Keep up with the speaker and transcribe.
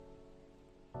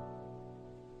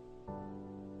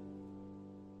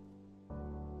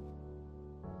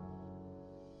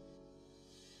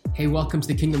Hey, welcome to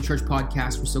the Kingdom Church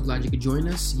Podcast. We're so glad you could join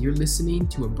us. You're listening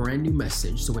to a brand new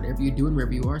message. So whatever you're doing,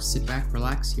 wherever you are, sit back,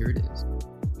 relax. Here it is.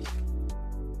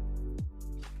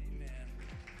 Amen.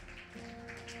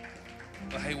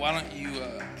 Well, hey, why don't you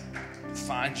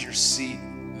find your seat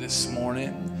this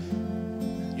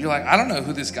morning? You're like, I don't know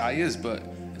who this guy is, but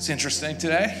it's interesting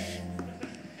today.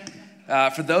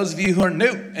 For those of you who are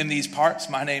new in these parts,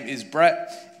 my name is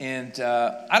Brett, and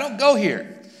I don't go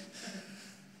here.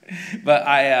 But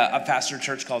I pastor a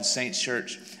church called Saints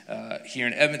Church here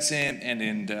in Evanston and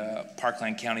in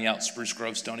Parkland County out Spruce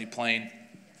Grove, Stony Plain,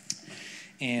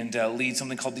 and lead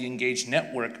something called the Engage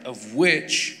Network, of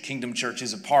which Kingdom Church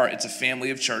is a part. It's a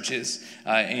family of churches,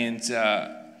 and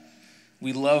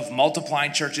we love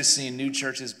multiplying churches, seeing new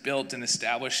churches built and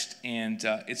established, and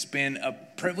it's been a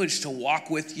privilege to walk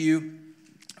with you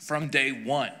from day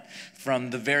one, from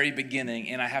the very beginning.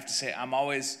 And I have to say,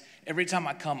 every time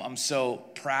I come, I'm so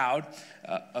proud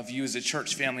of you as a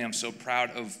church family. I'm so proud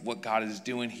of what God is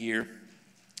doing here.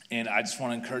 And I just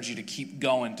want to encourage you to keep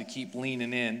going, to keep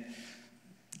leaning in,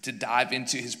 to dive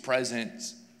into his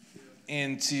presence,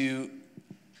 and to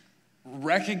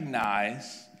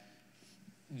recognize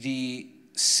the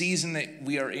season that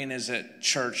we are in as a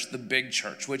church, the big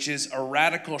church, which is a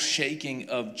radical shaking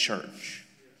of church.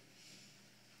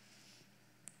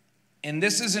 And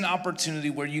this is an opportunity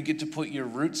where you get to put your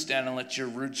roots down and let your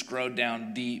roots grow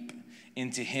down deep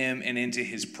into him and into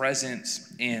his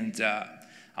presence. And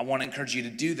I want to encourage you to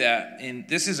do that. And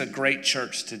this is a great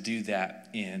church to do that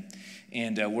in.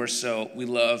 And we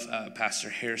love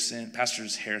Pastors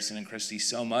Harrison and Christy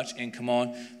so much. And come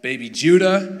on, baby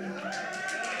Judah.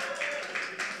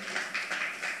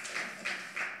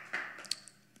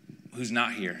 Who's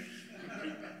not here.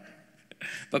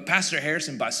 But Pastor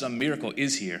Harrison, by some miracle,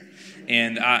 is here.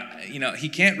 And, he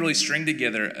can't really string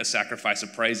together a sacrifice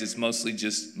of praise. It's mostly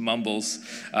just mumbles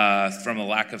from a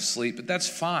lack of sleep. But that's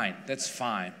fine. That's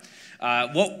fine.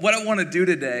 What I want to do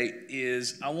today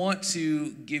is I want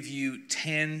to give you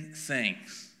 10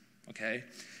 things, okay?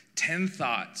 10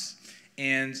 thoughts.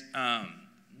 And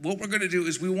what we're going to do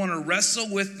is we want to wrestle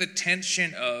with the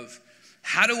tension of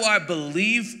how do I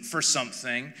believe for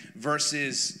something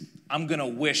versus I'm going to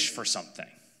wish for something.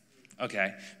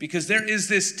 Okay, because there is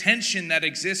this tension that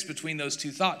exists between those two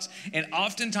thoughts. And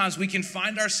oftentimes we can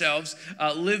find ourselves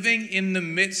living in the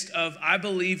midst of, I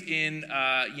believe in,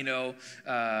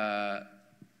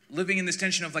 living in this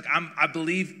tension of like, I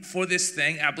believe for this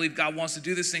thing. I believe God wants to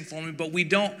do this thing for me, but we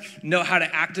don't know how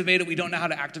to activate it. We don't know how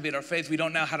to activate our faith. We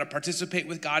don't know how to participate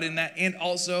with God in that. And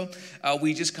also,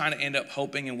 we just kind of end up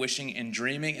hoping and wishing and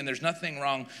dreaming. And there's nothing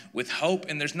wrong with hope.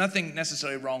 And there's nothing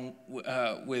necessarily wrong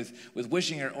with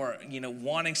wishing or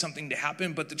wanting something to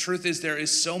happen. But the truth is there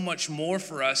is so much more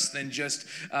for us than just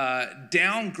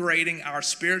downgrading our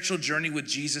spiritual journey with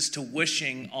Jesus to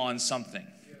wishing on something.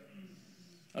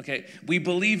 Okay, we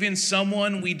believe in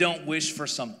someone, we don't wish for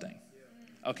something.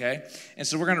 Okay, and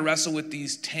so we're going to wrestle with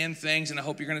these 10 things, and I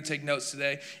hope you're going to take notes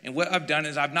today. And what I've done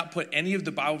is I've not put any of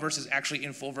the Bible verses actually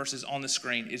in full verses on the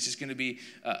screen. It's just going to be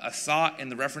a thought and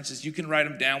the references. You can write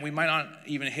them down. We might not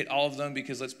even hit all of them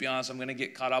because, let's be honest, I'm going to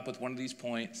get caught up with one of these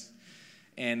points,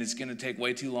 and it's going to take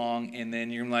way too long, and then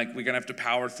you're like, we're going to have to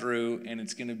power through, and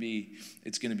it's going to be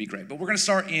great. But we're going to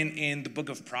start in the book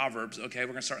of Proverbs. Okay,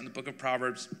 we're going to start in the book of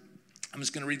Proverbs. I'm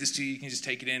just going to read this to you. You can just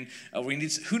take it in.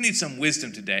 Who needs some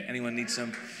wisdom today? Anyone need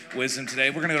some wisdom today?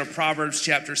 We're going to go to Proverbs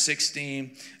chapter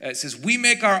 16. It says, we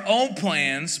make our own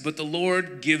plans, but the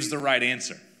Lord gives the right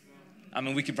answer. I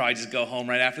mean, we could probably just go home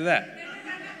right after that.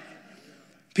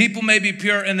 People may be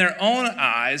pure in their own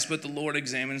eyes, but the Lord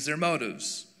examines their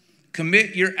motives.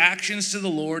 Commit your actions to the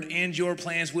Lord, and your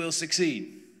plans will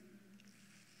succeed.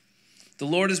 The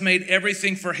Lord has made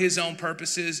everything for his own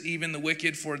purposes, even the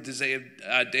wicked for a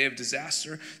day of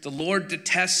disaster. The Lord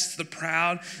detests the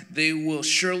proud. They will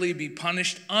surely be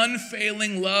punished.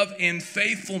 Unfailing love and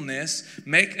faithfulness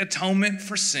make atonement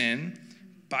for sin.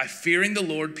 By fearing the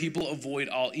Lord, people avoid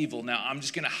all evil. Now, I'm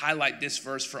just going to highlight this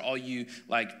verse for all you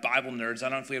like Bible nerds. I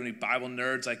don't know if we have any Bible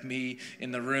nerds like me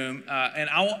in the room. And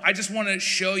I just want to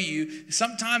show you,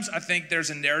 sometimes I think there's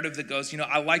a narrative that goes,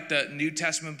 I like the New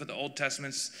Testament, but the Old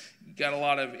Testament's got a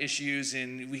lot of issues,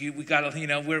 and we got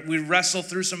to, we wrestle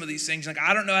through some of these things. Like,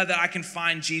 I don't know that I can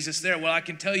find Jesus there. Well, I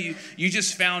can tell you, you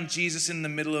just found Jesus in the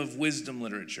middle of wisdom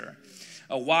literature.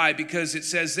 Why? Because it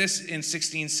says this in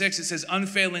 16:6. It says,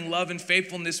 unfailing love and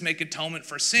faithfulness make atonement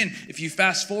for sin. If you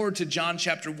fast forward to John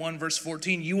chapter 1, verse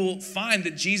 14, you will find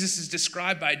that Jesus is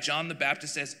described by John the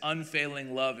Baptist as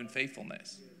unfailing love and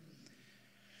faithfulness.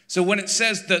 So when it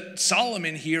says that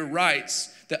Solomon here writes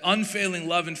that unfailing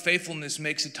love and faithfulness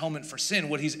makes atonement for sin,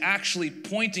 what he's actually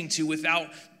pointing to without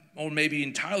or maybe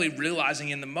entirely realizing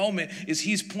in the moment, is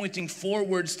he's pointing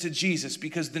forwards to Jesus,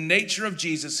 because the nature of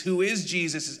Jesus, who is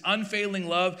Jesus, is unfailing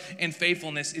love and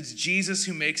faithfulness. It's Jesus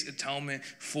who makes atonement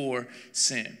for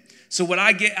sin. So what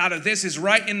I get out of this is,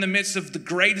 right in the midst of the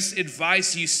greatest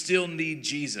advice, you still need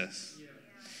Jesus.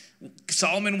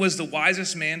 Solomon was the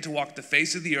wisest man to walk the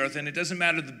face of the earth, and it doesn't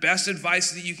matter the best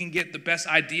advice that you can get, the best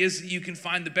ideas that you can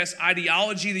find, the best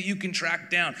ideology that you can track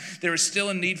down. There is still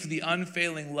a need for the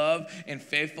unfailing love and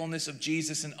faithfulness of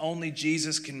Jesus, and only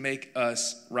Jesus can make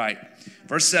us right.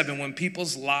 Verse 7, when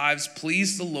people's lives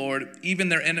please the Lord, even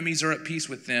their enemies are at peace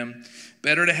with them.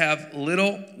 Better to have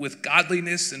little with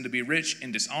godliness than to be rich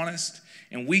and dishonest.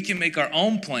 And we can make our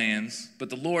own plans, but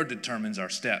the Lord determines our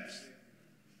steps.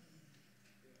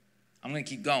 I'm going to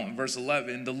keep going. Verse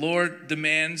 11, the Lord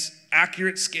demands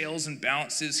accurate scales and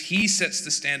balances. He sets the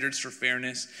standards for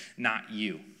fairness, not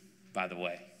you, by the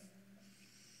way.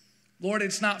 Lord,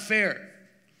 it's not fair,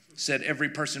 said every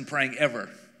person praying ever.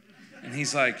 And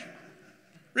he's like,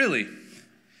 really?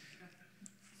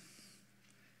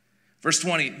 Verse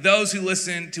 20, those who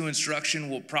listen to instruction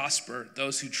will prosper.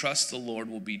 Those who trust the Lord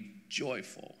will be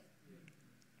joyful.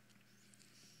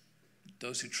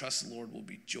 Those who trust the Lord will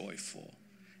be joyful.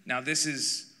 Now,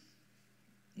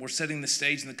 we're setting the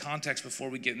stage and the context before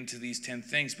we get into these 10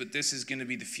 things, but this is going to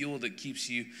be the fuel that keeps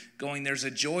you going. There's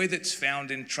a joy that's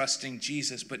found in trusting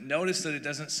Jesus, but notice that it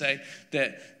doesn't say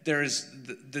that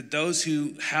that those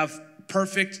who have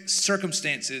perfect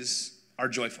circumstances are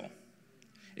joyful.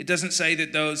 It doesn't say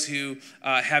that those who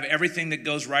have everything that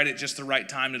goes right at just the right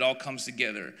time, it all comes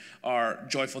together, are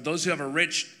joyful. Those who have a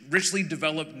richly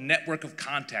developed network of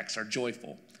contacts are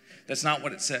joyful. That's not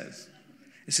what it says.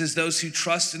 It says those who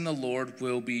trust in the Lord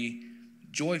will be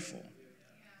joyful.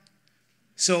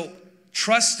 So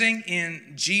trusting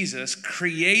in Jesus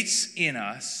creates in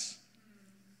us,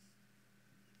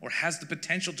 or has the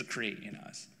potential to create in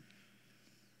us,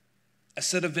 a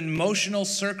set of emotional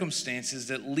circumstances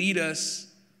that lead us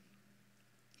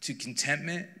to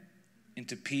contentment and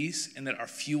to peace, and that are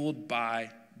fueled by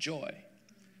joy.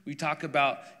 We talk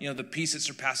about, the peace that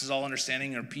surpasses all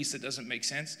understanding, or peace that doesn't make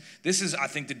sense. This is, I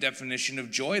think, the definition of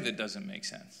joy that doesn't make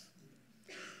sense.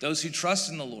 Those who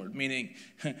trust in the Lord, meaning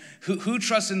who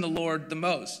trusts in the Lord the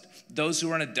most? Those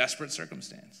who are in a desperate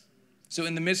circumstance. So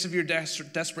in the midst of your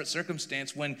desperate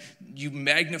circumstance, when you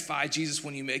magnify Jesus,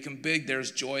 when you make him big,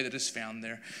 there's joy that is found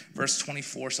there. Verse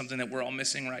 24, something that we're all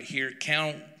missing right here.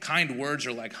 Kind words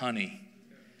are like honey,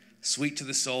 sweet to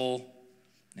the soul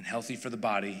and healthy for the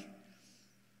body.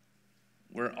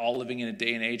 We're all living in a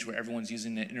day and age where everyone's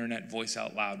using the internet voice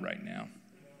out loud right now.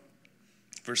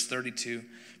 Verse 32,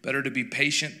 better to be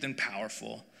patient than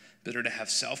powerful, better to have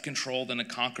self-control than to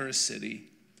conquer a city.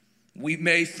 We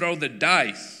may throw the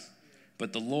dice,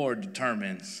 but the Lord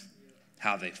determines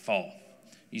how they fall.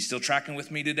 You still tracking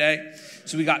with me today?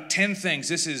 So we got 10 things.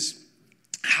 This is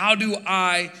how do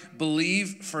I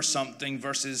believe for something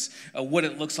versus what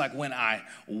it looks like when I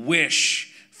wish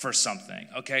for something.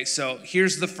 Okay, so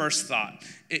here's the first thought.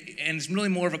 And it's really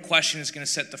more of a question. It's going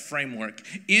to set the framework.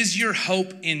 Is your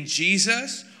hope in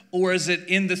Jesus, or is it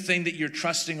in the thing that you're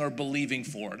trusting or believing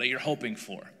for, that you're hoping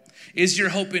for? Is your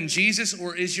hope in Jesus,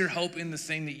 or is your hope in the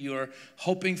thing that you're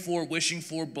hoping for, wishing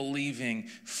for, believing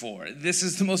for? This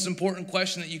is the most important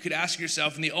question that you could ask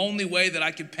yourself. And the only way that I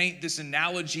could paint this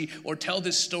analogy or tell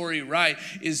this story right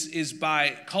is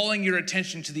by calling your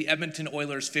attention to the Edmonton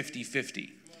Oilers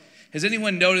 50-50. Has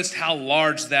anyone noticed how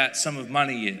large that sum of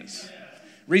money is?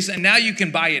 Recently, now you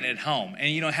can buy it at home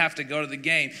and you don't have to go to the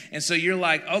game. And so you're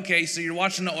like, okay, so you're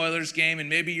watching the Oilers game and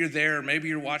maybe you're there, or maybe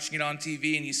you're watching it on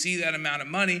TV and you see that amount of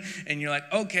money and you're like,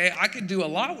 okay, I could do a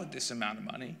lot with this amount of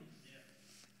money.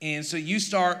 And so you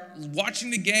start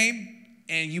watching the game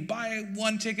and you buy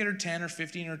one ticket or 10 or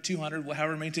 15 or 200,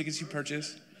 however many tickets you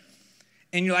purchase.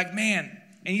 And you're like, man,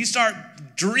 and you start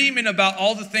dreaming about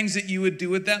all the things that you would do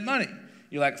with that money.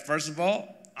 You're like, first of all,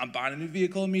 I'm buying a new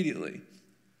vehicle immediately.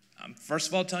 I'm first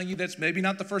of all telling you that's maybe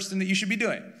not the first thing that you should be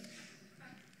doing.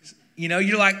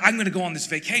 You're like, I'm going to go on this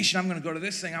vacation. I'm going to go to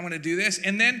this thing. I'm going to do this.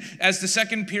 And then as the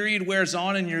second period wears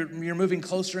on and you're moving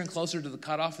closer and closer to the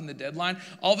cutoff and the deadline,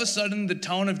 all of a sudden the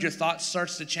tone of your thoughts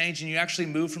starts to change and you actually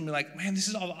move from like, man, this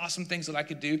is all the awesome things that I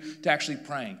could do, to actually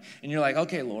praying. And you're like,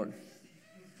 okay, Lord.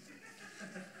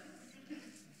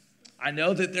 I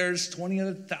know that there's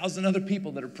 20,000 other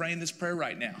people that are praying this prayer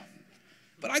right now.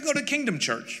 But I go to Kingdom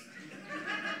Church.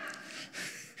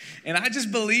 And I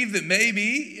just believe that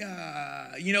maybe,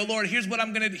 Lord, here's what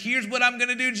I'm going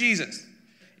to do, Jesus.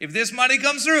 If this money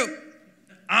comes through,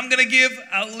 I'm going to give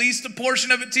at least a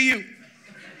portion of it to you.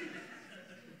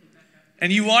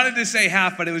 And you wanted to say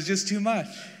half, but it was just too much.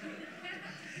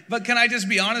 But can I just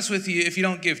be honest with you? If you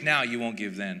don't give now, you won't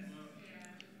give then.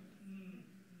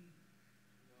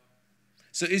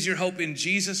 So is your hope in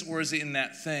Jesus, or is it in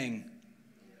that thing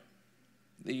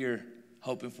that you're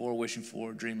hoping for, wishing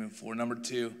for, dreaming for? Number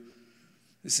two,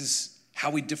 this is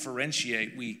how we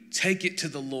differentiate. We take it to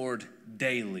the Lord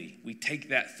daily. We take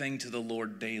that thing to the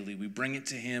Lord daily. We bring it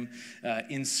to him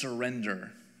in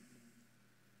surrender.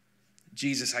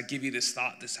 Jesus, I give you this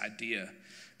thought, this idea,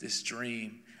 this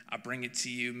dream. I bring it to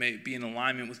you. May it be in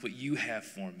alignment with what you have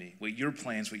for me, what your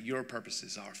plans, what your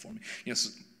purposes are for me. You know,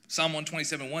 Psalm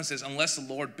 127:1 says, unless the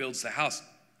Lord builds the house,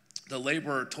 the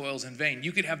laborer toils in vain.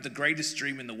 You could have the greatest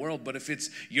dream in the world, but if it's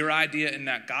your idea and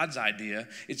not God's idea,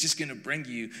 it's just going to bring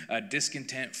you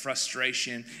discontent,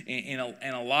 frustration,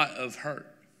 and a lot of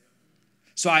hurt.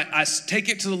 So I take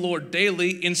it to the Lord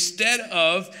daily instead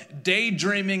of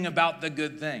daydreaming about the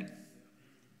good thing.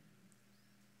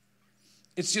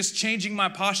 It's just changing my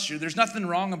posture. There's nothing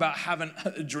wrong about having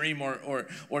a dream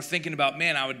or thinking about,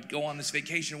 man, I would go on this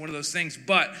vacation, one of those things.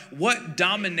 But what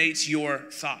dominates your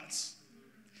thoughts?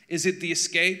 Is it the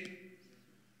escape?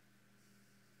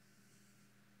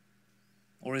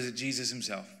 Or is it Jesus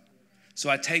himself? So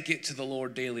I take it to the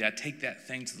Lord daily. I take that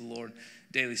thing to the Lord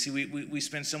daily. See, we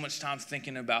spend so much time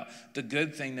thinking about the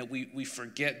good thing that we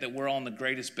forget that we're on the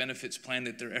greatest benefits plan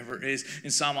that there ever is.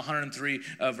 In Psalm 103,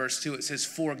 verse 2, it says,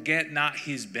 forget not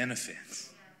his benefits.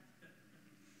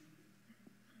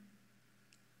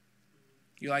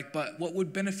 You're like, but what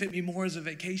would benefit me more is a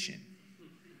vacation?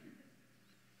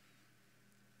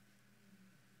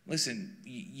 Listen,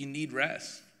 you need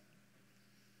rest.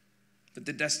 But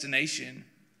the destination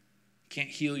can't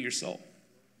heal your soul.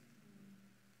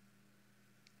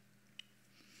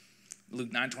 Luke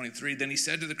 9:23, then he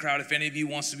said to the crowd, if any of you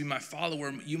wants to be my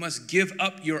follower, you must give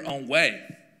up your own way.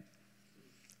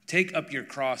 Take up your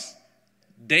cross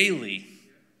daily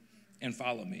and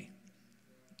follow me.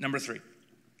 Number 3.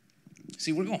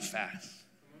 See, we're going fast.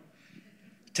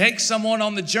 Take someone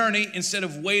on the journey instead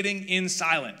of waiting in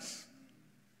silence.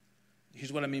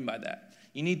 Here's what I mean by that.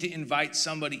 You need to invite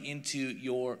somebody into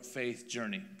your faith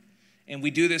journey. And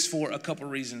we do this for a couple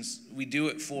reasons. We do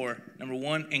it for, number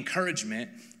 1, encouragement.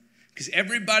 Because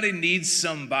everybody needs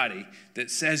somebody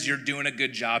that says you're doing a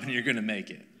good job and you're going to make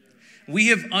it. We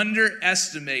have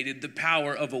underestimated the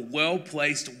power of a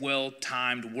well-placed,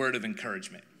 well-timed word of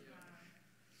encouragement.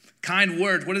 Kind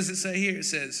words, what does it say here? It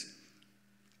says,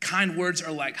 kind words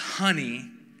are like honey,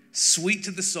 sweet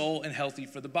to the soul and healthy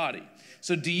for the body.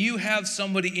 So do you have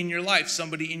somebody in your life,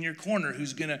 somebody in your corner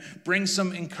who's going to bring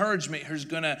some encouragement, who's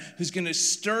going to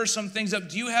stir some things up?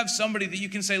 Do you have somebody that you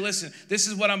can say, listen, this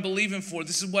is what I'm believing for.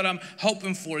 This is what I'm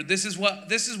hoping for. This is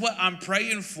what I'm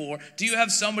praying for. Do you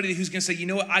have somebody who's going to say, you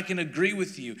know what, I can agree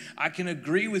with you. I can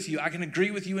agree with you. I can agree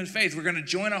with you in faith. We're going to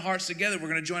join our hearts together. We're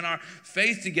going to join our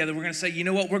faith together. We're going to say, you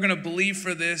know what, we're going to believe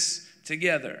for this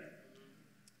together.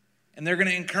 And they're going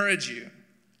to encourage you.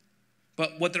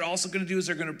 But what they're also going to do is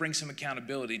they're going to bring some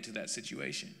accountability to that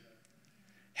situation.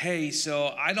 Hey,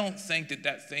 so I don't think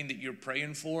that thing that you're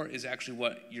praying for is actually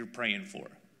what you're praying for.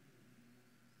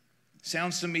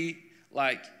 Sounds to me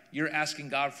like you're asking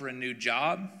God for a new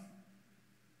job,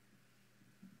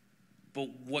 but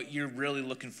what you're really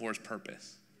looking for is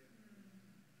purpose.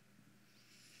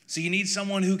 So you need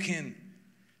someone who can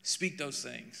speak those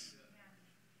things.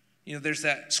 You know, there's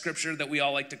that scripture that we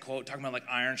all like to quote, talking about like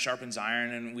iron sharpens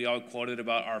iron, and we all quote it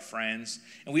about our friends.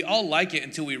 And we all like it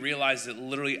until we realize that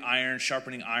literally iron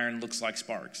sharpening iron looks like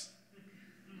sparks.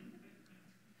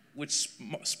 Which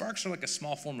sparks are like a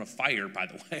small form of fire, by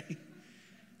the way.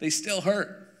 They still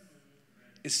hurt.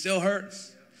 It still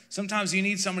hurts. Sometimes you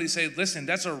need somebody to say, listen,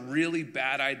 that's a really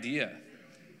bad idea.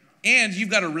 And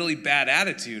you've got a really bad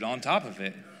attitude on top of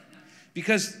it.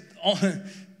 Because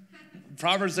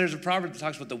there's a proverb that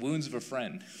talks about the wounds of a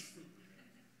friend.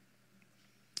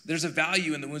 There's a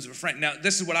value in the wounds of a friend. Now,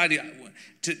 this is what I do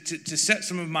to set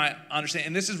some of my understanding,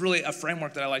 and this is really a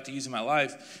framework that I like to use in my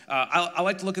life. I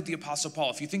like to look at the Apostle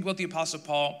Paul. If you think about the Apostle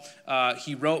Paul,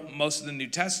 he wrote most of the New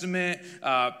Testament,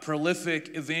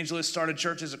 prolific evangelist, started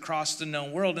churches across the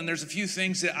known world, and there's a few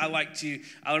things that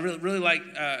I really like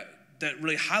that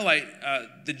really highlight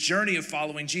the journey of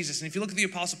following Jesus. And if you look at the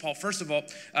Apostle Paul, first of all,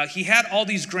 he had all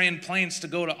these grand plans to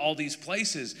go to all these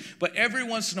places. But every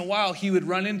once in a while, he would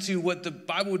run into what the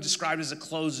Bible would describe as a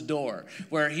closed door,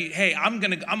 where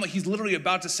he's literally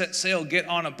about to set sail, get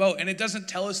on a boat. And it doesn't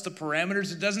tell us the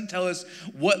parameters. It doesn't tell us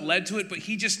what led to it, but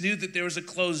he just knew that there was a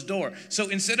closed door. So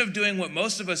instead of doing what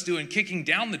most of us do and kicking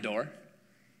down the door,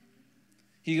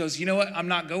 He goes, you know what? I'm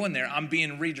not going there. I'm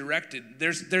being redirected.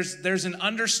 There's an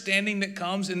understanding that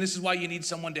comes, and this is why you need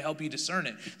someone to help you discern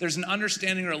it. There's an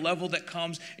understanding or a level that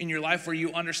comes in your life where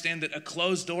you understand that a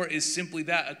closed door is simply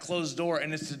that, a closed door,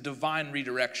 and it's a divine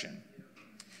redirection.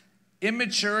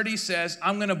 Immaturity says,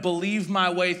 I'm going to believe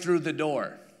my way through the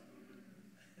door.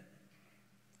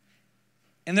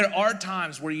 And there are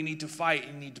times where you need to fight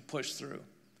and you need to push through.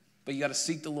 But you got to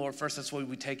seek the Lord first. That's why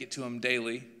we take it to him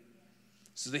daily,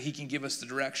 so that he can give us the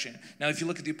direction. Now, if you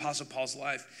look at the Apostle Paul's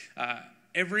life,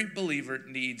 every believer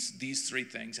needs these three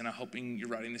things, and I'm hoping you're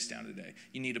writing this down today.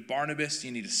 You need a Barnabas,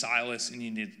 you need a Silas, and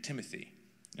you need a Timothy.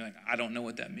 You're like, I don't know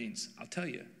what that means. I'll tell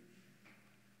you.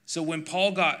 So when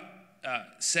Paul got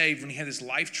saved, when he had this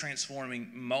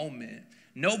life-transforming moment,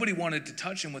 nobody wanted to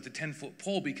touch him with a 10-foot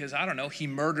pole because, I don't know, he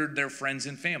murdered their friends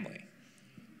and family.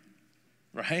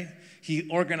 Right? He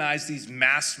organized these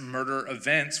mass murder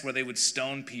events where they would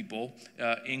stone people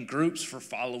in groups for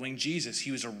following Jesus.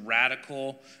 He was a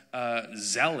radical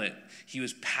zealot. He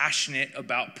was passionate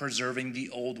about preserving the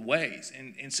old ways.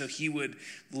 And so he would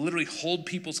literally hold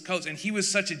people's coats. And he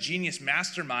was such a genius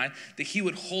mastermind that he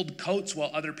would hold coats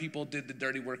while other people did the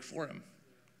dirty work for him.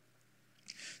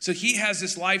 So he has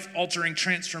this life-altering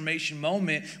transformation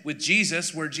moment with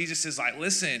Jesus where Jesus is like,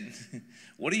 listen,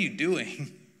 what are you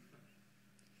doing?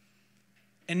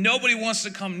 And nobody wants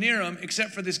to come near him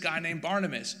except for this guy named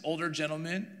Barnabas, older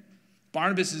gentleman.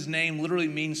 Barnabas' name literally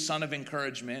means son of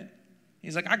encouragement.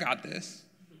 He's like, I got this.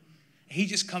 He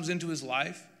just comes into his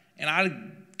life, and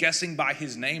I'm guessing by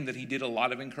his name that he did a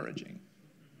lot of encouraging.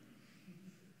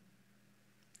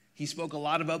 He spoke a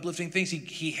lot of uplifting things.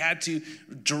 He had to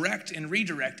direct and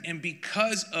redirect. And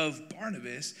because of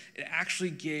Barnabas, it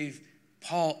actually gave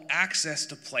Paul access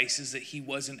to places that he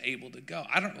wasn't able to go.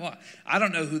 I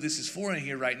don't know who this is for in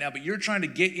here right now, but you're trying to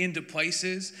get into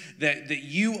places that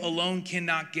you alone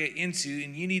cannot get into,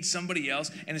 and you need somebody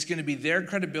else, and it's going to be their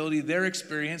credibility, their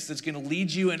experience that's going to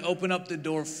lead you and open up the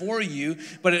door for you,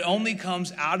 but it only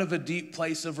comes out of a deep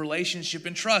place of relationship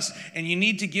and trust. And you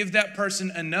need to give that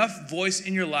person enough voice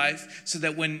in your life so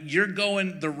that when you're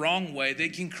going the wrong way, they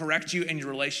can correct you and your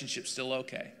relationship's still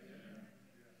okay.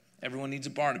 Everyone needs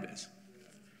a Barnabas.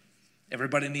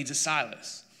 Everybody needs a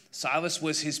Silas. Silas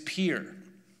was his peer,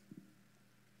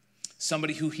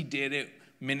 somebody who he did it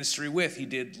ministry with. He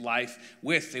did life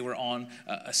with. They were on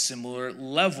a similar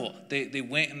level. They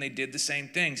went and they did the same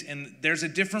things. And there's a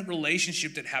different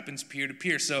relationship that happens peer to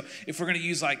peer. So if we're going to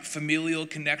use like familial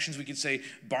connections, we could say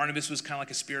Barnabas was kind of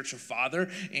like a spiritual father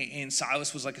and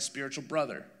Silas was like a spiritual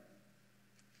brother.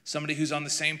 Somebody who's on the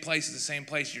same place at the same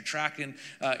place. You're tracking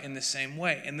in the same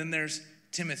way. And then there's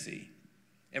Timothy.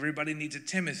 Everybody needs a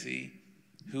Timothy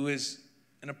who is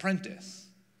an apprentice,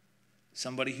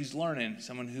 somebody who's learning,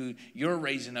 someone who you're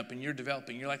raising up and you're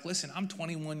developing. You're like, listen, I'm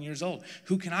 21 years old.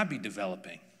 Who can I be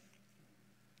developing?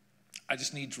 I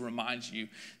just need to remind you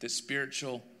that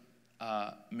spiritual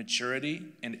maturity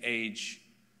and age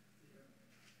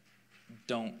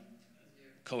don't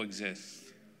coexist.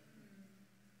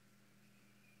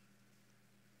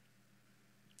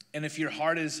 And if your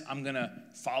heart is, I'm going to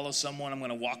follow someone, I'm going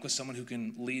to walk with someone who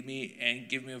can lead me and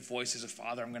give me a voice as a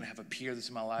father, I'm going to have a peer that's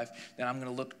in my life, then I'm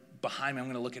going to look behind me, I'm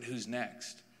going to look at who's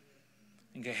next.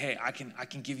 And go, hey, I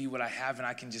can give you what I have, and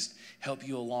I can just help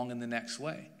you along in the next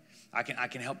way. I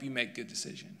can help you make good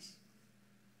decisions.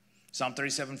 Psalm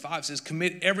 37:5 says,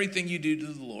 commit everything you do to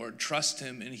the Lord, trust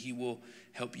him, and he will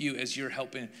help you as you're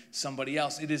helping somebody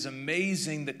else. It is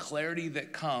amazing the clarity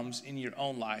that comes in your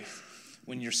own life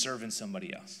when you're serving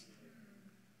somebody else.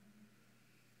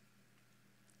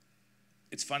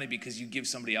 It's funny because you give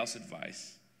somebody else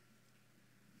advice,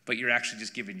 but you're actually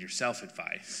just giving yourself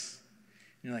advice.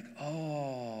 And you're like,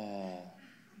 oh,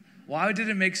 why did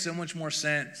it make so much more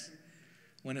sense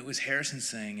when it was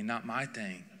Harrison's thing and not my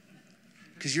thing?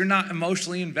 Because you're not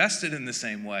emotionally invested in the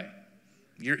same way.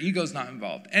 Your ego's not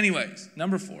involved. Anyways,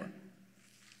 number 4.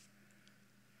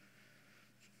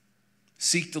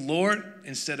 Seek the Lord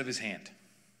instead of his hand.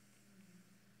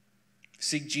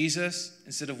 Seek Jesus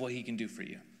instead of what he can do for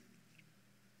you.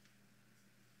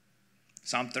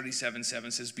 Psalm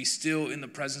 37:7 says, be still in the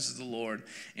presence of the Lord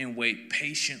and wait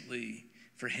patiently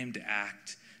for him to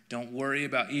act. Don't worry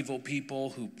about evil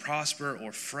people who prosper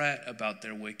or fret about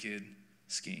their wicked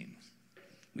schemes.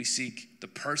 We seek the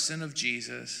person of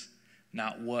Jesus,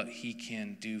 not what he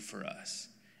can do for us.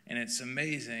 And it's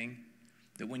amazing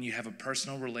that when you have a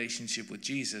personal relationship with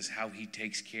Jesus, how he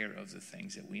takes care of the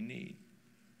things that we need.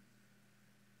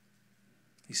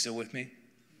 You still with me?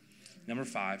 Number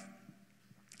 5,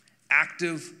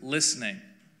 active listening.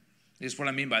 Here's what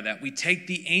I mean by that. We take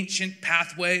the ancient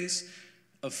pathways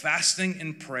of fasting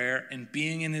and prayer and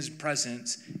being in his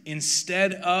presence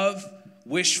instead of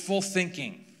wishful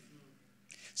thinking.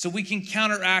 So we can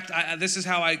counteract, this is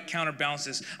how I counterbalance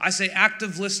this. I say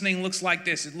active listening looks like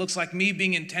this. It looks like me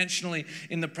being intentionally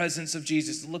in the presence of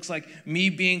Jesus. It looks like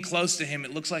me being close to him.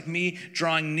 It looks like me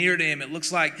drawing near to him. It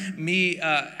looks like me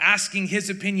asking his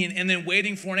opinion and then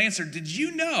waiting for an answer. Did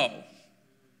you know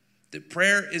that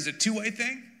prayer is a two-way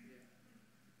thing?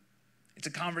 It's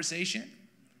a conversation.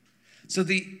 So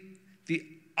the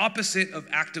opposite of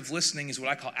active listening is what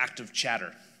I call active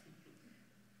chatter.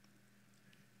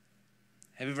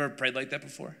 Have you ever prayed like that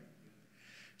before?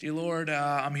 Dear Lord,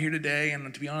 I'm here today,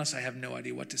 and to be honest, I have no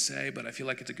idea what to say, but I feel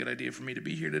like it's a good idea for me to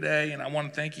be here today, and I want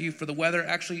to thank you for the weather.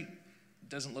 Actually, it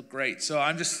doesn't look great, so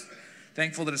I'm just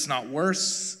thankful that it's not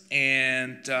worse,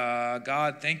 and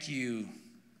God, thank you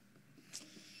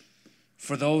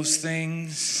for those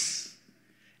things.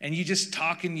 And you just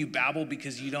talk and you babble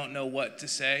because you don't know what to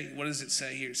say. What does it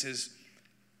say here? It says,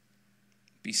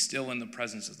 be still in the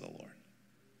presence of the Lord.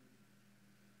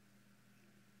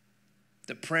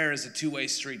 The prayer is a two-way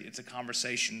street. It's a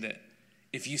conversation that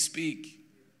if you speak,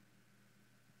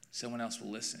 someone else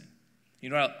will listen. You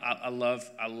know what I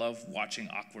love watching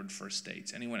awkward first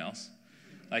dates. Anyone else?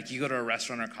 Like you go to a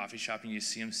restaurant or a coffee shop and you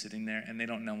see them sitting there and they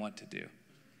don't know what to do.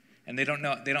 And they don't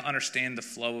understand the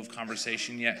flow of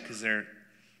conversation yet because they're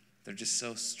just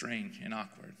so strange and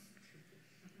awkward.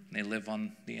 And they live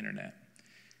on the internet.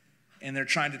 And they're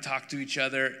trying to talk to each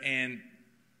other, and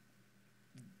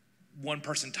one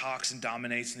person talks and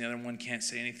dominates and the other one can't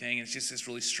say anything. It's just this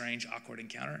really strange, awkward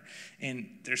encounter. And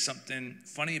there's something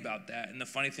funny about that. And the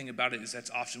funny thing about it is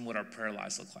that's often what our prayer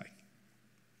lives look like.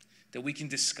 That we can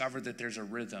discover that there's a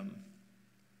rhythm.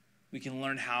 We can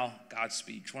learn how God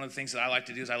speaks. One of the things that I like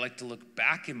to do is I like to look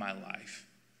back in my life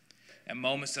at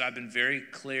moments that I've been very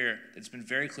clear, it's been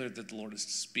very clear that the Lord has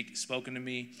spoken to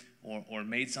me or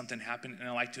made something happen, and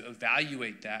I like to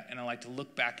evaluate that, and I like to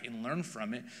look back and learn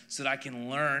from it so that I can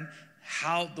learn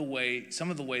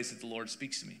some of the ways that the Lord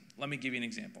speaks to me. Let me give you an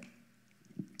example.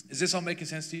 Is this all making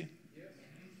sense to you? Yes.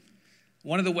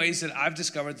 One of the ways that I've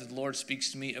discovered that the Lord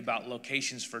speaks to me about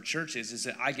locations for churches is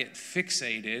that I get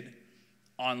fixated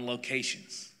on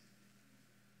locations.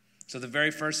 So the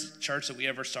very first church that we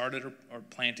ever started or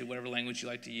planted, whatever language you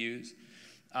like to use,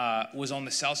 was on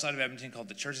the south side of Edmonton called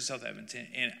the Church of South Edmonton.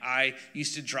 And I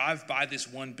used to drive by this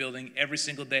one building every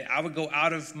single day. I would go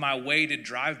out of my way to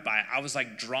drive by it. I was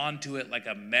like drawn to it like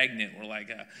a magnet or like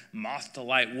a moth to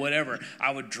light, whatever.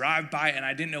 I would drive by it and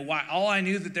I didn't know why. All I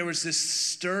knew that there was this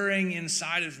stirring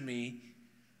inside of me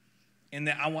and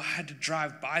that I had to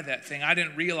drive by that thing. I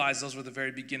didn't realize those were the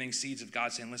very beginning seeds of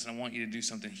God saying, listen, I want you to do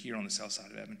something here on the south side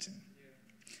of Edmonton.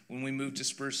 When we moved to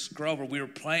Spruce Grove, we were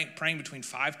praying between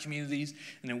 5 communities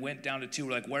and then went down to 2.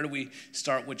 We're like, where do we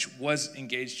start? Which was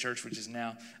Engaged Church, which is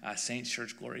now Saints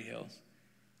Church, Glory Hills.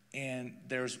 And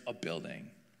there's a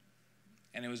building,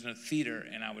 and it was in a theater,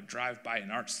 and I would drive by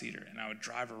an arts theater, and I would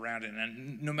drive around it.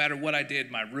 And no matter what I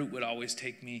did, my route would always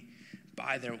take me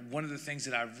by there. One of the things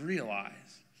that I've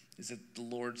realized is that the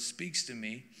Lord speaks to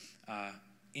me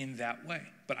in that way.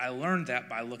 But I learned that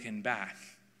by looking back.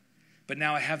 But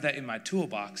now I have that in my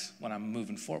toolbox when I'm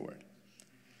moving forward.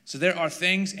 So there are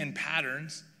things and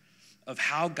patterns of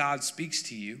how God speaks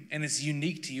to you, and it's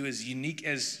unique to you, as unique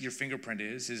as your fingerprint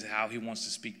is how he wants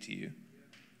to speak to you,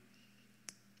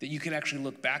 that you could actually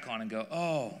look back on and go,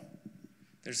 oh,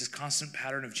 there's this constant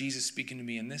pattern of Jesus speaking to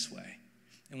me in this way.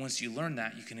 And once you learn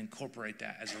that, you can incorporate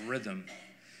that as a rhythm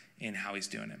in how he's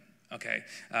doing it. Okay,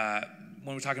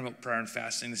 when we're talking about prayer and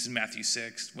fasting, this is Matthew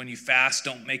 6. When you fast,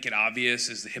 don't make it obvious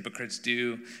as the hypocrites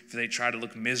do, for they try to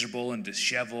look miserable and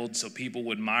disheveled so people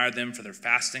would admire them for their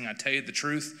fasting. I tell you the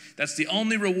truth, that's the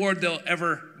only reward they'll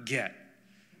ever get,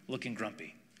 looking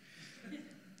grumpy.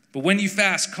 But when you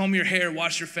fast, comb your hair,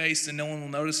 wash your face, and no one will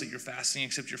notice that you're fasting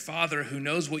except your Father who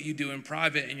knows what you do in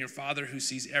private, and your Father who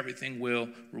sees everything will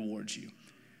reward you.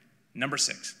 Number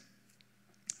 6,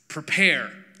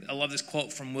 prepare. I love this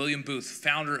quote from William Booth,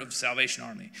 founder of Salvation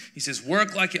Army. He says,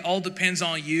 work like it all depends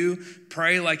on you.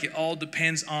 Pray like it all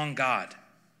depends on God.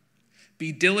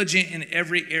 Be diligent in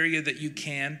every area that you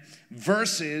can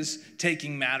versus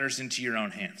taking matters into your own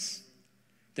hands.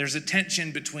 There's a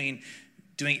tension between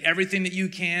doing everything that you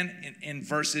can and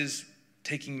versus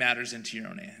taking matters into your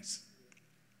own hands.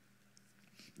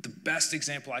 The best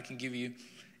example I can give you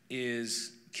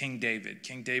is King David.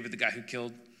 King David, the guy who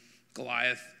killed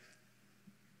Goliath,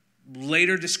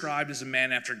 later described as a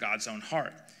man after God's own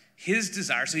heart. His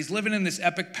desire, so he's living in this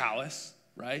epic palace,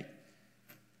 right?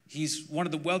 He's one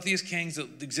of the wealthiest kings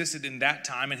that existed in that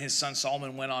time, and his son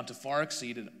Solomon went on to far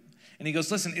exceed it. And he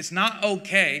goes, listen, it's not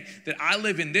okay that I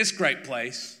live in this great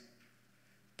place,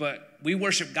 but we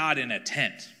worship God in a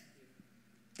tent.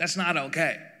 That's not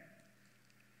okay.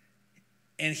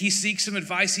 And he seeks some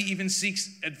advice. He even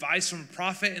seeks advice from a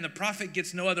prophet, and the prophet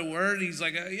gets no other word. He's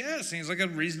like, yeah, seems like a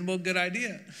reasonable, good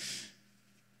idea.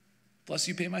 Plus,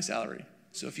 you pay my salary.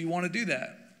 So if you want to do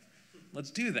that,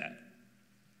 let's do that.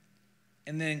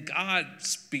 And then God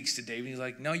speaks to David. He's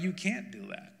like, no, you can't do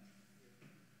that.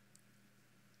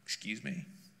 Excuse me?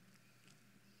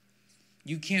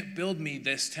 You can't build me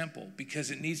this temple because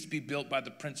it needs to be built by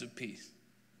the Prince of Peace,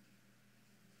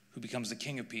 who becomes the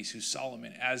King of Peace, who's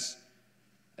Solomon, as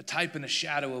a type and a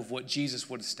shadow of what Jesus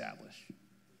would establish.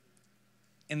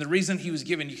 And the reason he was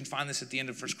given, you can find this at the end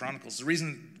of 1 Chronicles, the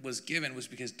reason it was given was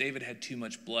because David had too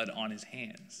much blood on his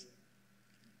hands.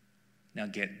 Now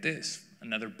get this,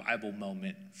 another Bible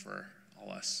moment for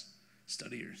all us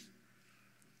studiers.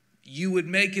 You would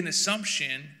make an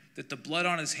assumption that the blood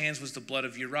on his hands was the blood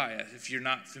of Uriah. If you're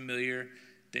not familiar,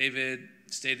 David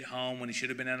stayed at home when he should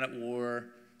have been out at war,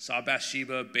 saw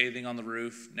Bathsheba bathing on the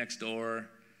roof next door.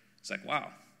 It's like, wow,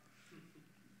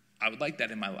 I would like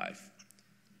that in my life.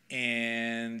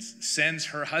 And sends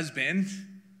her husband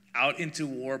out into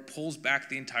war, pulls back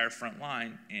the entire front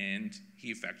line, and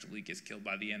he effectively gets killed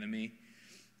by the enemy,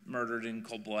 murdered in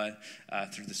cold blood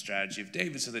through the strategy of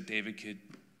David so that David could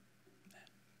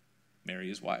marry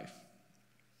his wife.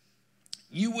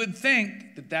 You would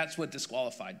think that that's what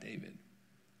disqualified David.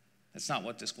 That's not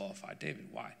what disqualified David.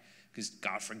 Why? Because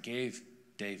God forgave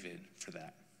David for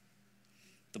that.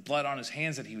 The blood on his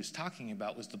hands that he was talking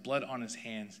about was the blood on his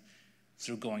hands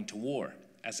through going to war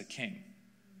as a king.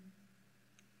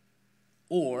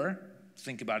 Or,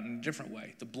 think about it in a different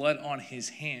way, the blood on his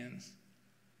hands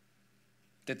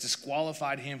that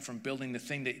disqualified him from building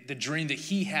the dream that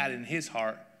he had in his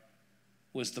heart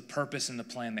was the purpose and the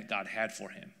plan that God had for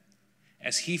him.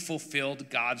 As he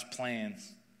fulfilled God's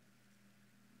plans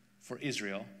for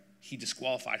Israel, he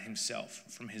disqualified himself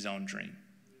from his own dream.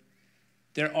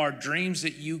 There are dreams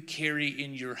that you carry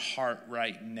in your heart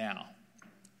right now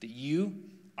that you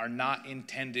are not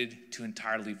intended to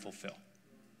entirely fulfill.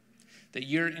 That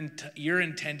you're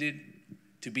intended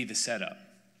to be the setup.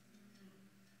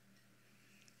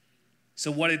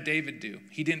 So what did David do?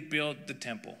 He didn't build the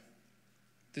temple.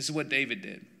 This is what David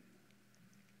did.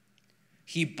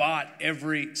 He bought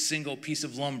every single piece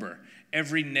of lumber,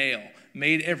 every nail,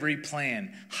 made every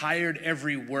plan, hired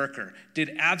every worker,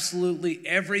 did absolutely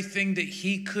everything that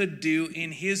he could do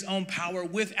in his own power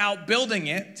without building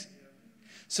it,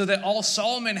 so that all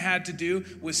Solomon had to do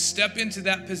was step into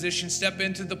that position, step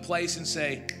into the place and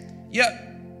say, yep,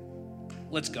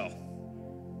 let's go.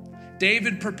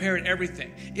 David prepared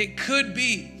everything. It could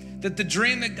be that the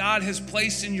dream that God has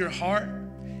placed in your heart,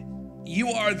 you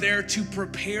are there to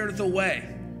prepare the way.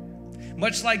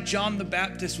 Much like John the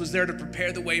Baptist was there to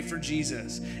prepare the way for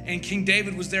Jesus, and King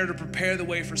David was there to prepare the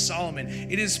way for Solomon.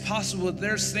 It is possible that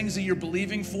there's things that you're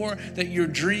believing for, that you're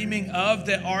dreaming of,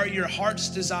 that are your heart's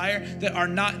desire,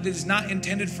 that is not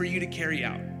intended for you to carry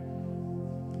out.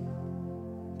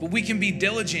 But we can be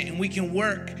diligent and we can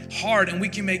work hard and we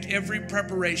can make every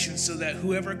preparation so that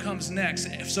whoever comes next,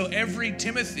 so every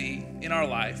Timothy in our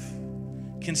life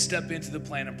can step into the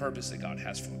plan and purpose that God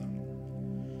has for them.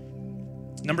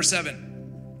 Number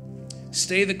 7,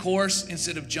 stay the course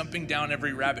instead of jumping down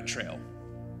every rabbit trail.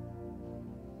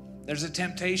 There's a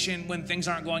temptation when things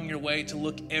aren't going your way to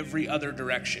look every other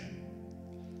direction.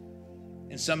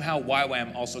 And somehow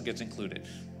YWAM also gets included.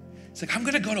 It's like, I'm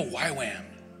going to go to YWAM.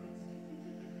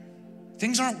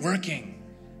 Things aren't working.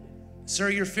 Sir,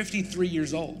 you're 53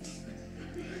 years old.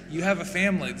 You have a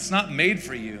family. It's not made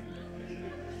for you.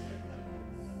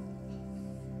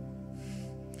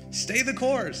 Stay the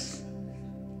course.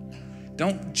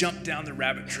 Don't jump down the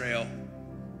rabbit trail.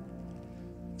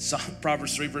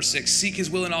 Proverbs 3 verse 6, seek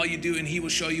his will in all you do and he will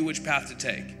show you which path to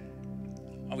take.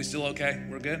 Are we still okay?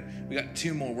 We're good? We got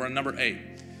 2 more. We're on number 8.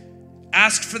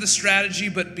 Ask for the strategy,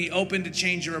 but be open to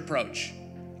change your approach.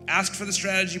 Ask for the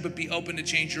strategy, but be open to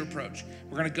change your approach.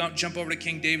 We're going to jump over to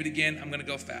King David again. I'm going to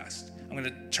go fast. I'm going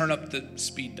to turn up the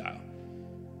speed dial.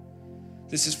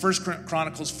 This is 1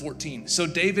 Chronicles 14. So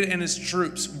David and his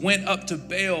troops went up to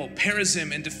Baal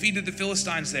Perazim and defeated the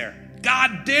Philistines there.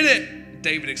 God did it,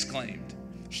 David exclaimed.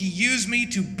 He used me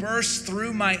to burst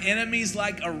through my enemies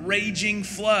like a raging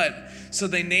flood. So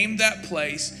they named that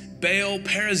place Baal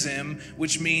Perazim,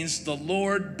 which means the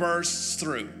Lord bursts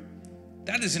through.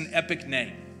 That is an epic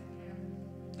name.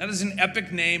 That is an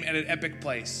epic name at an epic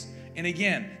place. And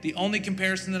again, the only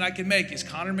comparison that I can make is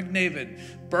Connor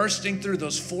McDavid bursting through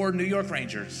those 4 New York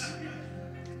Rangers.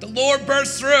 The Lord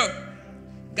burst through.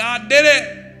 God did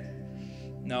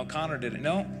it. No, Connor did it.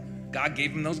 No, God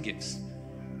gave him those gifts.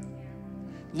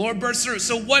 Lord bursts through.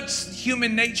 So what's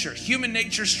human nature? Human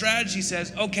nature strategy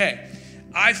says, okay,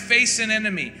 I face an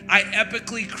enemy. I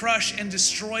epically crush and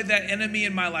destroy that enemy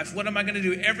in my life. What am I going to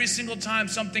do? Every single time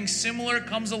something similar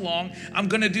comes along, I'm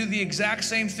going to do the exact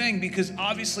same thing because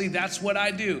obviously that's what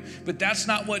I do. But that's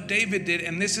not what David did,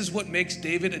 and this is what makes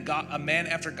David a man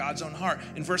after God's own heart.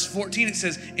 In verse 14 it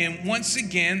says, and once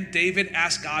again David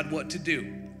asked God what to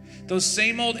do. Those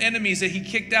same old enemies that he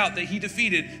kicked out, that he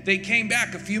defeated, they came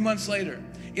back a few months later.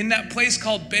 In that place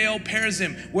called Baal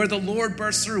Perazim, where the Lord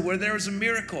burst through, where there was a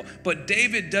miracle. But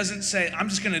David doesn't say, I'm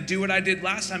just going to do what I did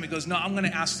last time. He goes, no, I'm going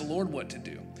to ask the Lord what to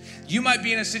do. You might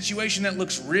be in a situation that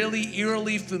looks really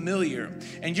eerily familiar,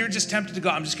 and you're just tempted to go,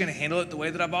 I'm just going to handle it the way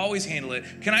that I've always handled it.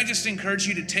 Can I just encourage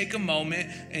you to take a moment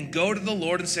and go to the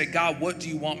Lord and say, God, what do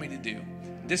you want me to do?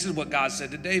 This is what God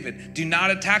said to David. Do not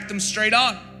attack them straight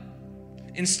on.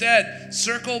 Instead,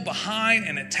 circle behind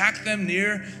and attack them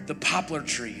near the poplar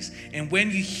trees. And when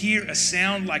you hear a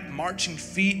sound like marching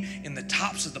feet in the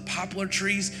tops of the poplar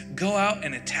trees, go out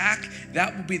and attack.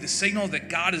 That will be the signal that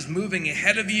God is moving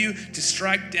ahead of you to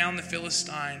strike down the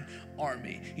Philistine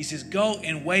army. He says, go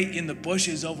and wait in the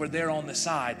bushes over there on the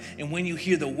side. And when you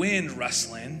hear the wind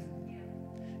rustling,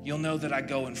 you'll know that I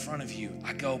go in front of you.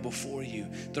 I go before you.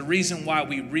 The reason why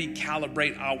we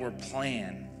recalibrate our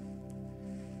plan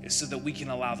is so that we can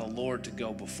allow the Lord to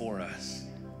go before us.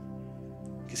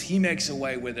 Because he makes a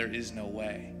way where there is no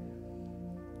way.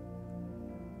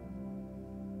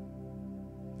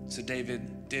 So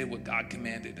David did what God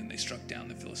commanded, and they struck down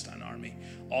the Philistine army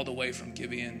all the way from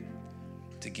Gibeon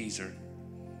to Gezer.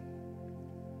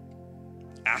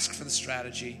 Ask for the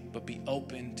strategy, but be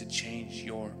open to change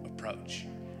your approach,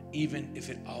 even if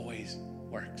it always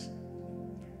works.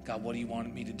 God, what do you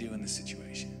want me to do in this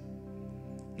situation?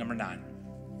 Number 9.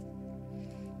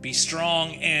 Be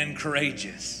strong and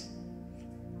courageous.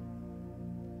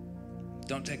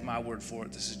 Don't take my word for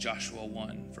it. This is Joshua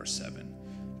 1, verse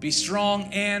 7. Be strong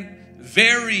and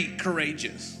very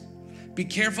courageous. Be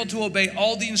careful to obey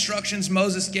all the instructions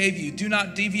Moses gave you. Do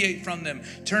not deviate from them,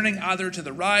 turning either to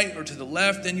the right or to the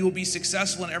left. Then you will be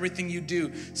successful in everything you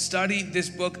do. Study this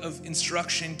book of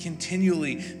instruction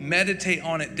continually. Meditate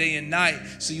on it day and night,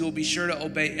 so you will be sure to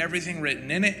obey everything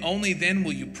written in it. Only then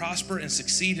will you prosper and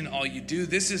succeed in all you do.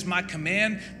 This is my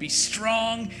command. Be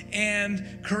strong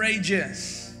and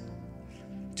courageous.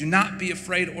 Do not be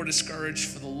afraid or discouraged,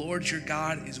 for the Lord your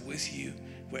God is with you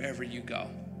wherever you go.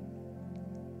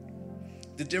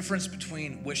 The difference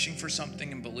between wishing for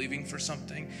something and believing for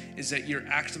something is that you're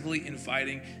actively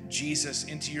inviting Jesus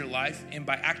into your life. And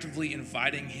by actively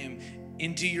inviting him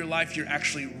into your life, you're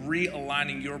actually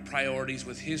realigning your priorities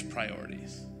with his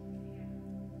priorities.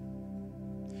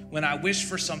 When I wish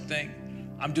for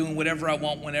something, I'm doing whatever I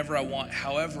want, whenever I want,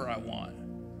 however I want.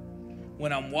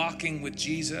 When I'm walking with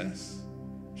Jesus,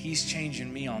 he's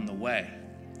changing me on the way.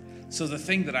 So the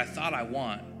thing that I thought I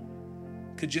want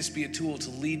could just be a tool to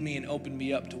lead me and open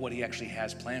me up to what he actually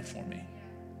has planned for me.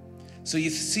 So you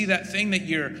see, that thing that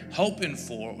you're hoping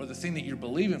for, or the thing that you're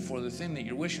believing for, the thing that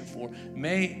you're wishing for,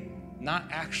 may not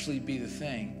actually be the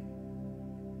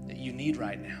thing that you need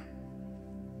right now.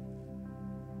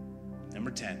 Number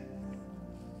 10,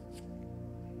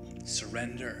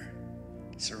 surrender,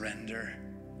 surrender,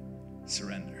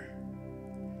 surrender.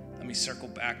 Let me circle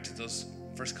back to those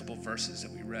first couple of verses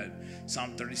that we read.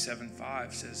 Psalm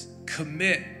 37:5 says,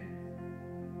 commit.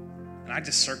 And I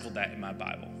just circled that in my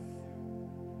Bible.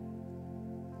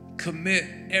 Commit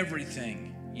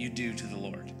everything you do to the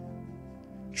Lord.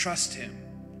 Trust him,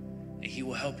 and he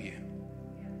will help you.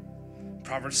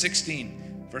 Proverbs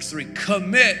 16, verse 3,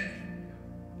 commit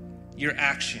your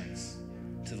actions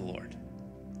to the Lord,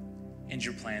 and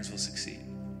your plans will succeed.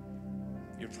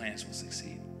 Your plans will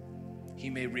succeed. He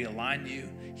may realign you.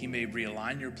 He may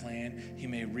realign your plan. He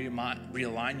may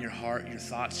realign your heart, your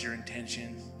thoughts, your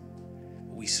intentions.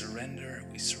 We surrender,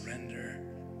 we surrender,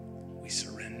 we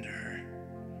surrender,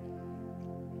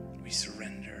 we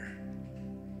surrender.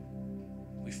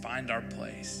 We find our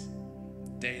place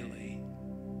daily.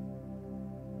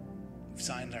 We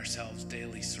find ourselves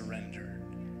daily surrendered.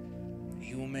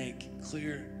 He will make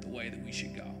clear the way that we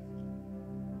should go.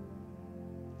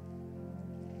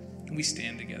 Can we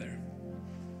stand together?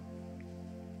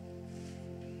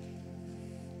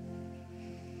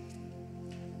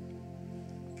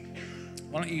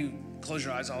 Why don't you close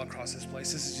your eyes all across this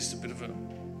place? This is just a bit of a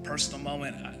personal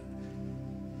moment.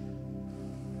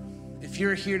 If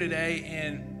you're here today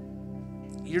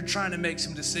and you're trying to make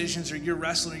some decisions, or you're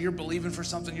wrestling, or you're believing for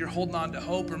something, you're holding on to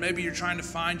hope, or maybe you're trying to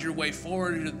find your way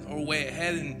forward or way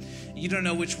ahead and you don't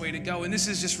know which way to go. And this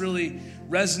is just really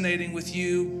resonating with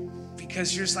you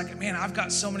because you're just like, man, I've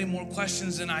got so many more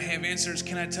questions than I have answers.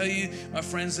 Can I tell you, my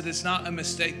friends, that it's not a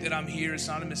mistake that I'm here. It's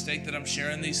not a mistake that I'm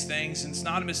sharing these things. And it's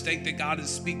not a mistake that God is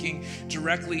speaking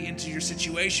directly into your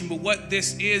situation. But what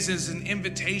this is an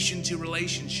invitation to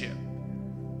relationship.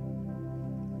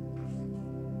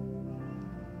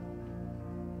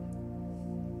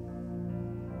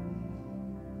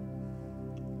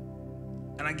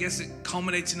 And I guess it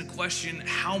culminates in a question: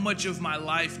 how much of my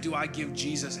life do I give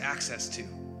Jesus access to?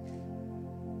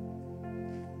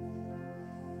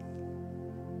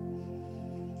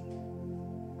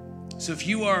 So if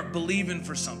you are believing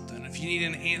for something, if you need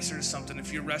an answer to something,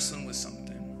 if you're wrestling with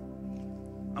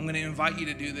something, I'm going to invite you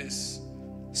to do this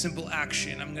simple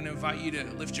action. I'm going to invite you to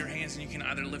lift your hands, and you can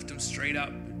either lift them straight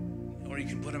up or you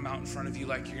can put them out in front of you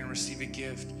like you're going to receive a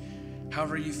gift,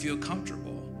 however you feel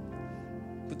comfortable.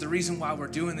 But the reason why we're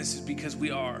doing this is because we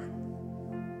are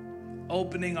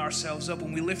opening ourselves up.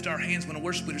 When we lift our hands, when a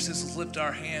worship leader says, let's lift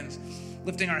our hands,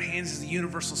 lifting our hands is the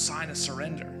universal sign of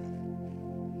surrender.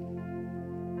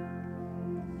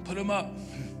 Put them up.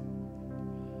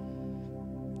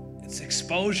 It's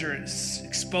exposure. It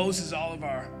exposes all of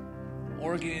our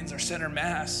organs, our center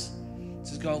mass. It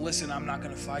says, go, listen, I'm not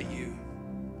going to fight you.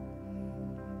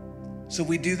 So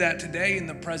we do that today in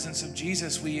the presence of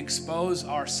Jesus. We expose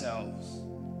ourselves.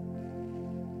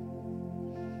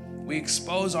 We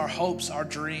expose our hopes, our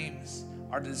dreams,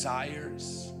 our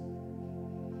desires.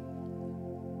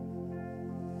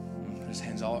 There's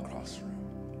hands all across the room.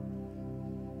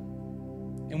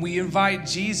 And we invite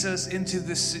Jesus into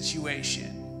this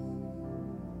situation.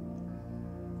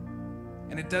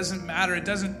 And it doesn't matter.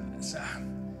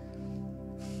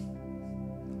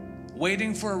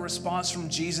 Waiting for a response from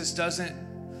Jesus doesn't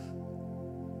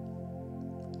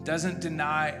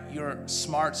deny your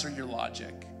smarts or your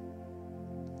logic.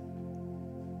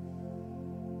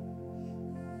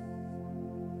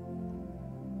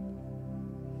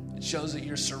 It shows that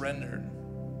you're surrendered.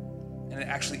 And it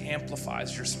actually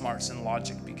amplifies your smarts and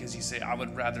logic because you say, I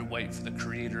would rather wait for the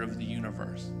creator of the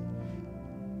universe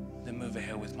than move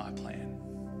ahead with my plan.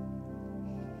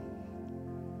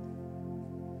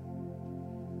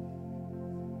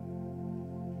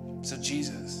 So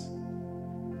Jesus,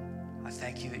 I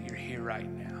thank you that you're here right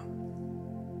now.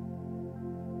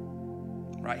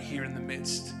 Right here in the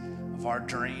midst of our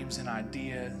dreams and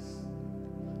ideas.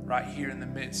 Right here in the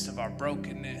midst of our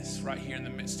brokenness, right here in the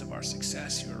midst of our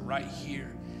success. You are right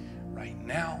here, right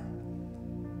now.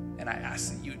 And I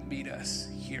ask that you would meet us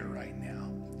here right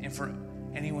now. And for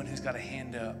anyone who's got a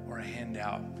hand up or a hand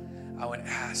out, I would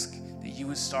ask that you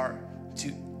would start to,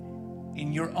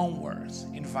 in your own words,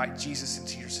 invite Jesus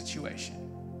into your situation.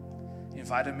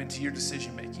 Invite him into your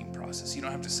decision-making process. You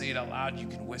don't have to say it out loud. You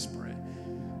can whisper it.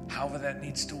 However that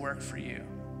needs to work for you.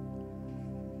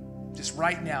 Just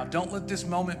right now, don't let this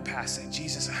moment pass. Say,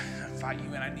 Jesus, I invite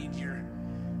you in. I need your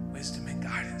wisdom and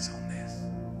guidance on this.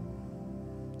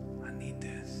 I need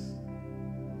this.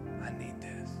 I need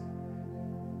this.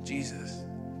 Jesus,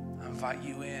 I invite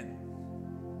you in.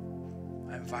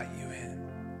 I invite you in.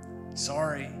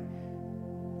 Sorry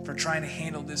for trying to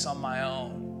handle this on my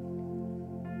own.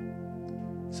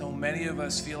 So many of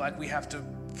us feel like we have to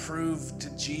prove to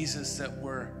Jesus that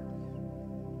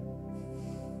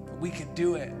we can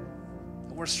do it.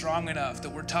 That we're strong enough, that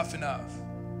we're tough enough.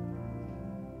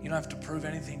 You don't have to prove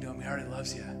anything to him. He already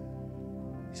loves you.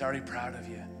 He's already proud of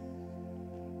you.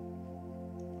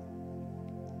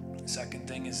 The second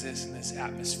thing is this: in this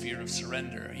atmosphere of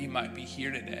surrender, you might be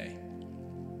here today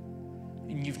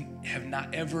and you have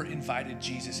not ever invited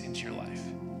Jesus into your life.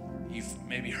 You've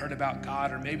maybe heard about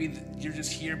God, or maybe you're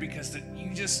just here because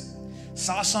you just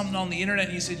saw something on the internet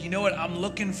and you said, you know what, I'm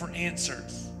looking for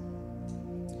answers.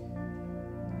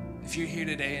 If you're here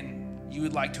today and you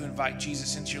would like to invite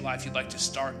Jesus into your life, you'd like to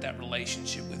start that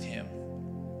relationship with him,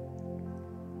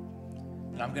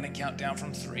 then I'm going to count down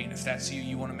from 3. And if that's you,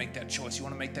 you want to make that choice. You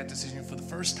want to make that decision for the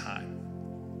first time.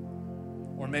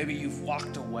 Or maybe you've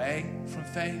walked away from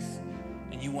faith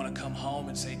and you want to come home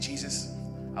and say, Jesus,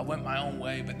 I went my own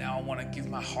way, but now I want to give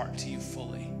my heart to you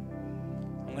fully.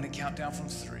 I'm going to count down from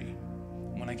 3.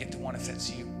 And when I get to 1, if that's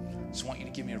you, I just want you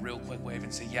to give me a real quick wave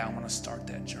and say, yeah, I want to start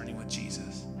that journey with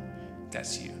Jesus.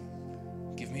 That's you.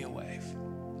 Give me a wave.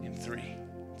 In 3,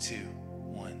 2,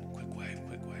 1. Quick wave,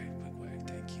 quick wave, quick wave.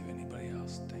 Thank you. Anybody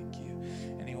else? Thank you.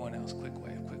 Anyone else? Quick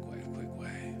wave, quick wave, quick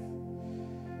wave.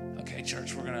 Okay,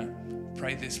 church, we're going to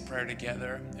pray this prayer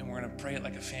together, and we're going to pray it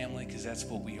like a family because that's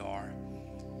what we are.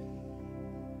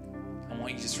 I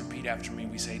want you to just repeat after me.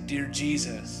 We say, "Dear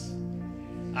Jesus,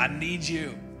 I need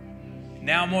you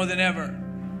now more than ever.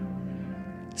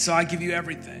 So I give you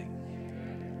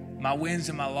everything, my wins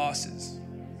and my losses,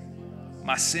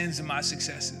 my sins and my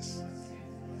successes.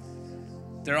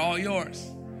 They're all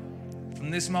yours. From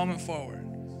this moment forward,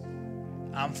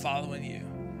 I'm following you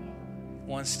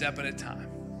one step at a time.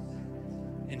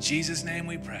 In Jesus' name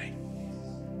we pray.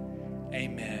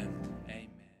 Amen.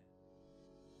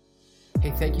 Hey,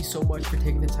 thank you so much for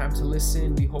taking the time to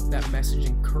listen. We hope that message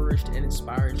encouraged and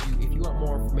inspired you. If you want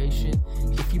more information,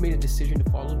 if you made a decision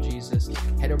to follow Jesus,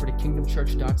 head over to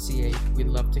kingdomchurch.ca. We'd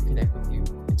love to connect with you.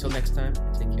 Until next time,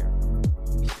 take care.